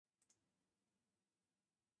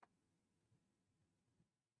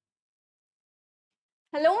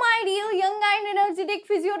Hello, my dear young and energetic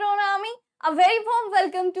physiotherapy. A very warm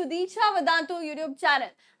welcome to the Vedantu YouTube channel.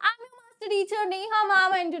 I'm your master teacher Neha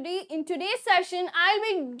Ma'am, and in today's session, I'll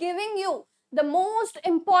be giving you the most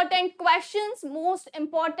important questions, most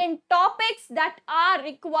important topics that are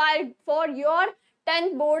required for your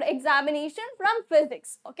 10th board examination from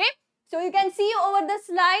physics. Okay, so you can see over the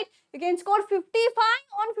slide, you can score 55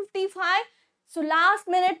 on 55. So last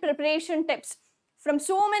minute preparation tips. From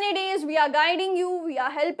so many days, we are guiding you, we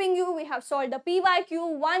are helping you, we have solved the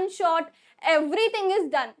PYQ, one shot, everything is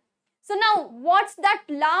done. So now, what's that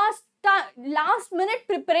last minute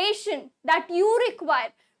preparation that you require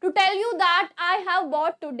to tell you that I have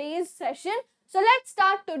bought today's session? So let's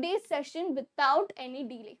start today's session without any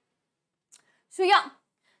delay. So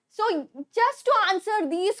just to answer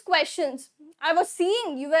these questions, I was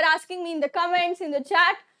seeing you were asking me in the comments, in the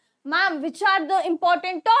chat, ma'am, which are the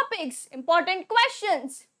important topics, important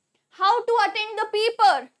questions? How to attend the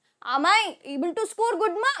paper? Am I able to score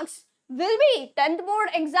good marks? Will be 10th board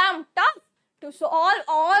exam tough? To solve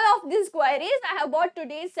all of these queries, I have bought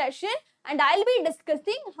today's session and I'll be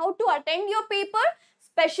discussing how to attend your paper,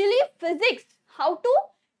 especially physics. How to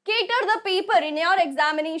cater the paper in your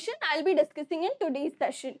examination, I'll be discussing in today's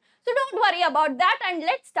session. So don't worry about that and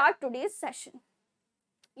let's start today's session.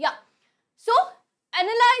 Yeah. So,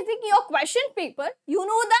 analyzing your question paper, you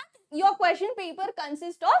know that your question paper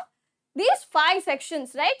consists of these 5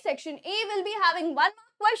 sections, right? Section A will be having 1 mark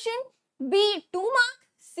question, B 2 mark,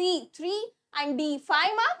 C 3 and D 5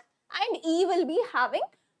 mark, and E will be having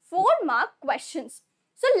 4 mark questions.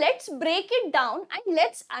 So let's break it down and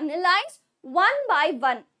let's analyze one by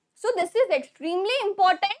one. So this is extremely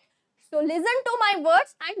important. So listen to my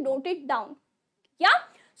words and note it down. Yeah.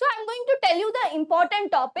 So I'm going to tell you the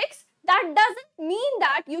important topics. That doesn't mean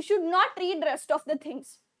that you should not read rest of the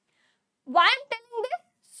things. Why I'm telling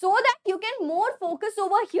this? So that you can more focus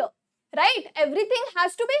over here, right? Everything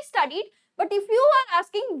has to be studied, but if you are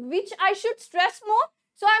asking which I should stress more,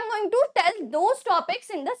 so I'm going to tell those topics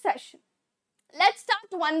in the session. Let's start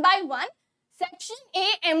one by one. Section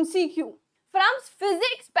A, MCQ. From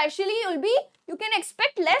physics especially, you can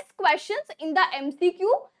expect less questions in the MCQ.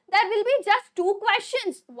 There will be just 2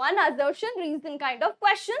 questions, one assertion, reason kind of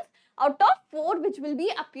questions out of 4 which will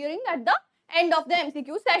be appearing at the end of the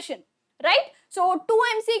MCQ session, right? So 2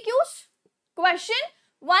 MCQs, question,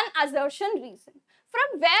 1 assertion, reason.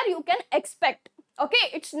 From where you can expect, okay,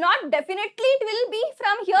 it's not definitely it will be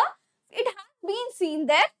from here, it has been seen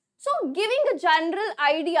there. So giving a general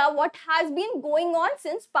idea what has been going on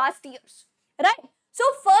since past years, right? So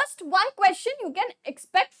first 1 question you can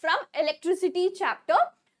expect from electricity chapter,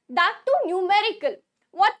 that too numerical.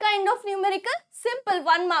 What kind of numerical? Simple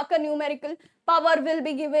 1 marker numerical. Power will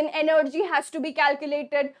be given, energy has to be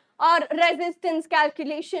calculated, or resistance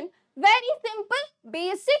calculation. Very simple,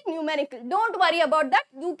 basic numerical. Don't worry about that.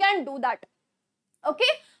 You can do that.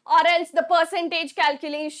 Okay? Or else the percentage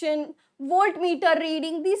calculation, voltmeter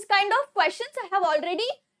reading, these kind of questions I have already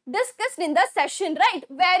discussed in the session, right?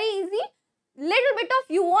 Very easy. Little bit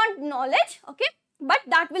of you want knowledge, okay? But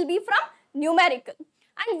that will be from numerical.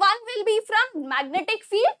 And 1 will be from magnetic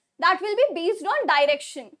field, that will be based on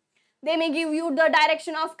direction. They may give you the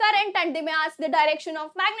direction of current and they may ask the direction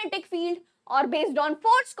of magnetic field or based on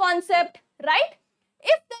force concept, right?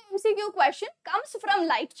 If the MCQ question comes from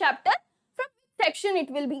light chapter, from which section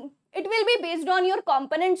it will be? It will be based on your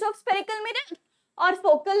components of spherical mirror or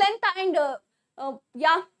focal length and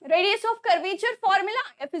radius of curvature formula,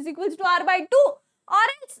 F is equals to R by 2, or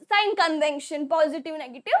else sign convention, positive,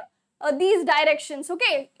 negative. These directions,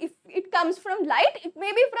 okay, if it comes from light, it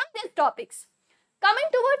may be from these topics. Coming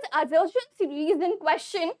towards assertion reason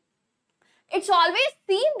question, it's always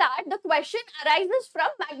seen that the question arises from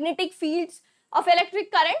magnetic fields of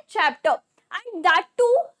electric current chapter, and that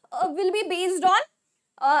too will be based on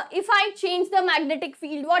if I change the magnetic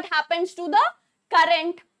field, what happens to the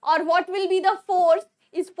current, or what will be the force,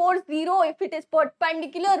 is force 0 if it is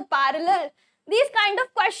perpendicular, parallel, these kind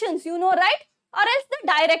of questions, you know, right? Or else the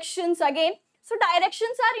directions again. So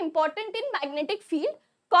directions are important in magnetic field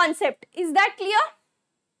concept. Is that clear?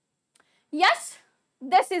 Yes,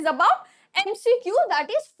 this is about MCQ, that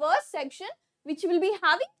is first section, which will be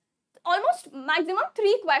having almost maximum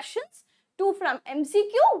 3 questions, 2 from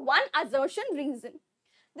MCQ, 1 assertion, reason.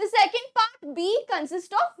 The second part B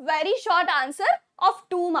consists of very short answer of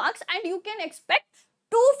 2 marks and you can expect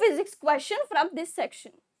 2 physics questions from this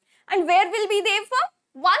section. And where will be they from?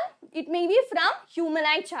 1, it may be from human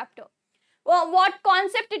eye chapter. Well, what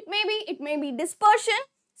concept it may be? It may be dispersion,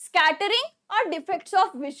 scattering or defects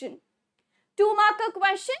of vision. 2 marker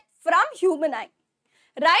question from human eye,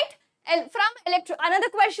 right? And from another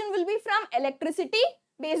question will be from electricity,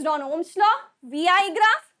 based on Ohm's law, VI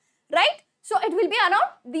graph, right? So it will be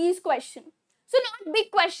around these questions. So not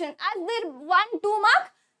big question, as there 1-2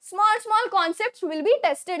 mark, small concepts will be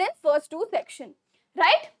tested in first 2 sections,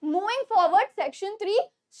 right? Moving forward, section 3,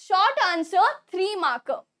 short answer 3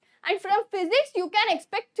 marker. And from physics, you can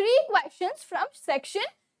expect 3 questions from section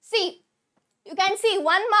C. You can see 1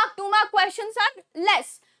 mark, 2 mark questions are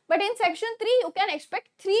less. But in section 3, you can expect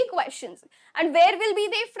 3 questions. And where will be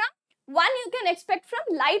they from? One, you can expect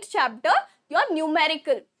from light chapter, your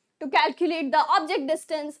numerical, to calculate the object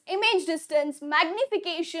distance, image distance,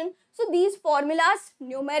 magnification. So these formulas,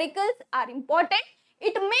 numericals are important.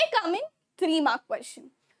 It may come in 3 mark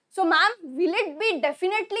question. So ma'am, will it be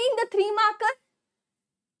definitely in the 3 marker?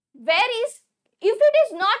 Where is, if it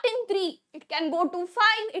is not in 3, it can go to 5,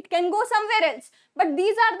 it can go somewhere else. But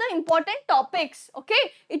these are the important topics,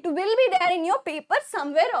 okay? It will be there in your paper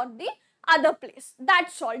somewhere or the other place.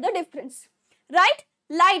 That's all the difference, right?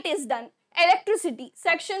 Light is done. Electricity,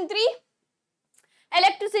 section 3.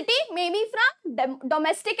 Electricity may be from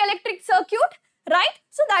domestic electric circuit, right?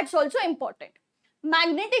 So that's also important.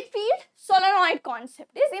 Magnetic field, solenoid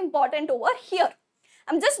concept is important over here.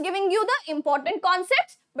 I'm just giving you the important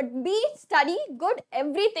concepts, but study good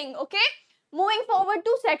everything, okay? Moving forward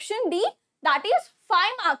to section D, that is 5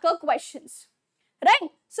 marker questions, right?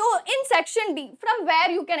 So in section D, from where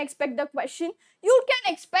you can expect the question? You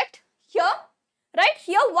can expect here, right?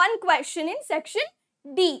 Here 1 question in section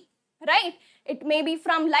D, right? It may be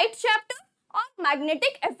from light chapter or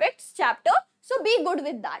magnetic effects chapter. So be good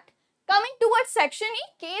with that. Coming towards section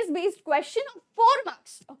E, case-based question of 4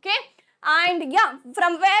 marks, okay? And yeah,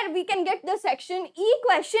 from where we can get the section E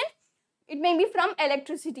question? It may be from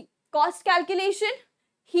electricity, cost calculation,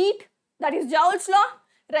 heat, that is Joule's law,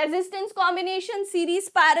 resistance combination, series,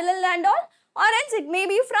 parallel and all, or else it may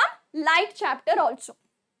be from light chapter also.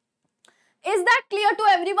 Is that clear to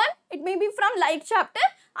everyone? It may be from light chapter,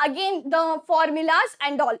 again the formulas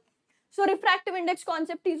and all. So refractive index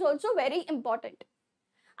concept is also very important.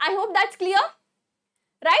 I hope that's clear,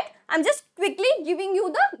 right? I'm just quickly giving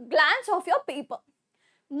you the glance of your paper.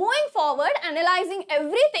 Moving forward, analyzing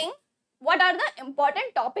everything, what are the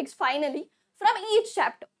important topics finally from each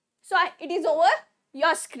chapter. So it is over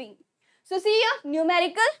your screen. So see here,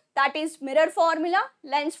 numerical, that is mirror formula,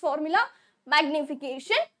 lens formula,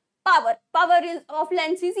 magnification, power. Power of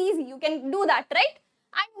lens is easy, you can do that, right?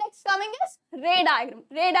 And next coming is ray diagram.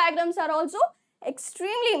 Ray diagrams are also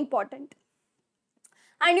extremely important.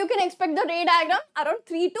 And you can expect the ray diagram around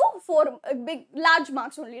 3 to 4 large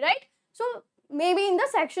marks only, right? So maybe in the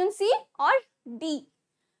section C or D.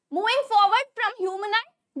 Moving forward from human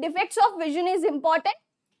eye, defects of vision is important.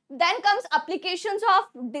 Then comes applications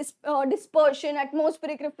of dispersion,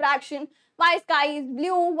 atmospheric refraction, why sky is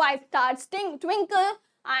blue, why stars twinkle,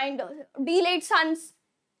 and delayed suns,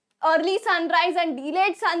 early sunrise and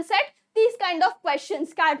delayed sunset. These kind of questions,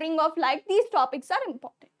 scattering of light, these topics are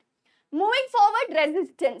important. Moving forward,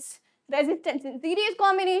 resistance. Resistance in series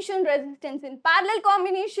combination, resistance in parallel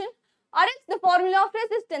combination, or else the formula of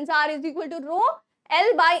resistance, R is equal to rho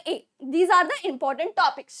L by A. These are the important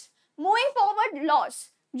topics. Moving forward, laws.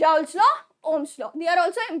 Joule's law, Ohm's law. They are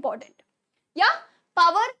also important. Yeah,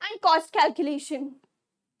 power and cost calculation.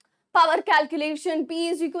 Power calculation, P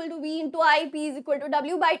is equal to V into I, P is equal to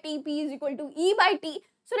W by T, P is equal to E by T.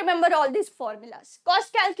 So remember all these formulas.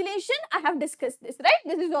 Cost calculation, I have discussed this, right?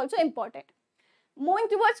 This is also important. Moving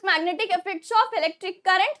towards magnetic effects of electric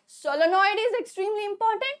current, solenoid is extremely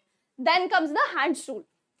important. Then comes the hands rule,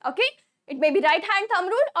 okay? It may be right hand thumb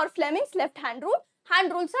rule or Fleming's left hand rule.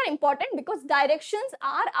 Hand rules are important because directions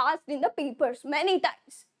are asked in the papers many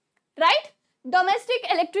times, right? Domestic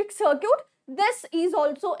electric circuit, this is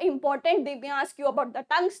also important. They may ask you about the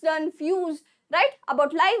tungsten, fuse, right?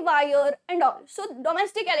 About live wire and all. So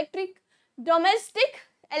domestic electric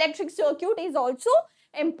circuit is also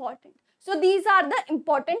important. So these are the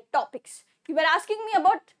important topics. You were asking me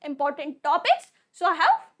about important topics. So I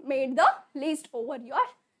have made the list over your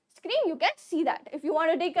screen. You can see that. If you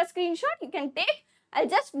want to take a screenshot, you can take. I'll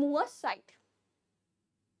just move aside.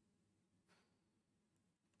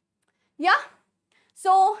 Yeah.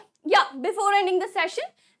 So yeah, before ending the session,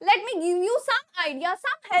 let me give you some ideas,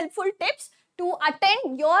 some helpful tips to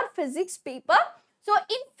attend your physics paper. So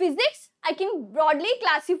in physics, I can broadly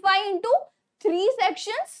classify into 3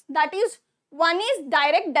 sections. That is, one is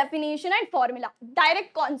direct definition and formula,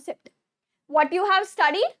 direct concept. What you have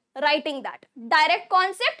studied, writing that. Direct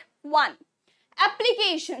concept, 1.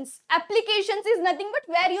 Applications. Applications is nothing but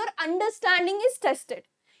where your understanding is tested.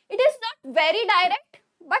 It is not very direct,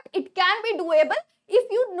 but it can be doable if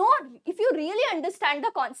you know, if you really understand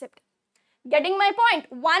the concept. Getting my point?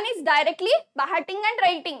 One is directly behetting and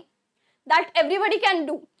writing. That everybody can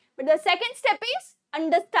do. But the second step is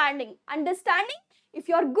understanding. Understanding, if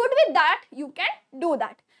you are good with that, you can do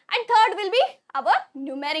that. And third will be our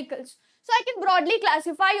numericals. So I can broadly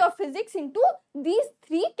classify your physics into these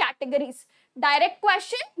three categories. Direct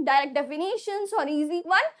question, direct definitions or easy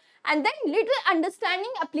one, and then little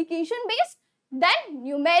understanding application based, then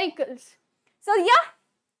numericals. So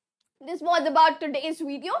yeah, this was about today's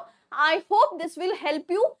video. I hope this will help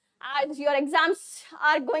you as your exams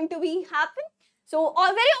are going to be happen. So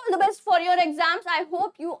all the best for your exams. I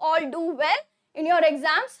hope you all do well in your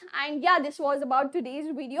exams. And yeah, this was about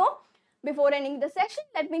today's video. Before ending the session,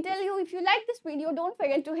 let me tell you, if you like this video, don't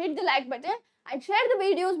forget to hit the like button and share the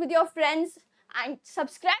videos with your friends and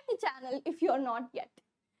subscribe the channel if you're not yet.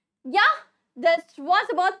 Yeah, this was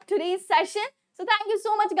about today's session. So thank you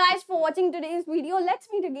so much guys for watching today's video. Let's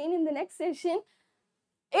meet again in the next session.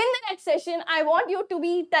 In the next session, I want you to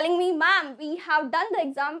be telling me, ma'am, we have done the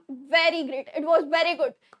exam very great. It was very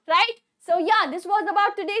good, right? So yeah, this was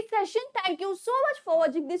about today's session. Thank you so much for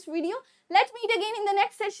watching this video. Let's meet again in the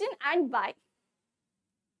next session and bye.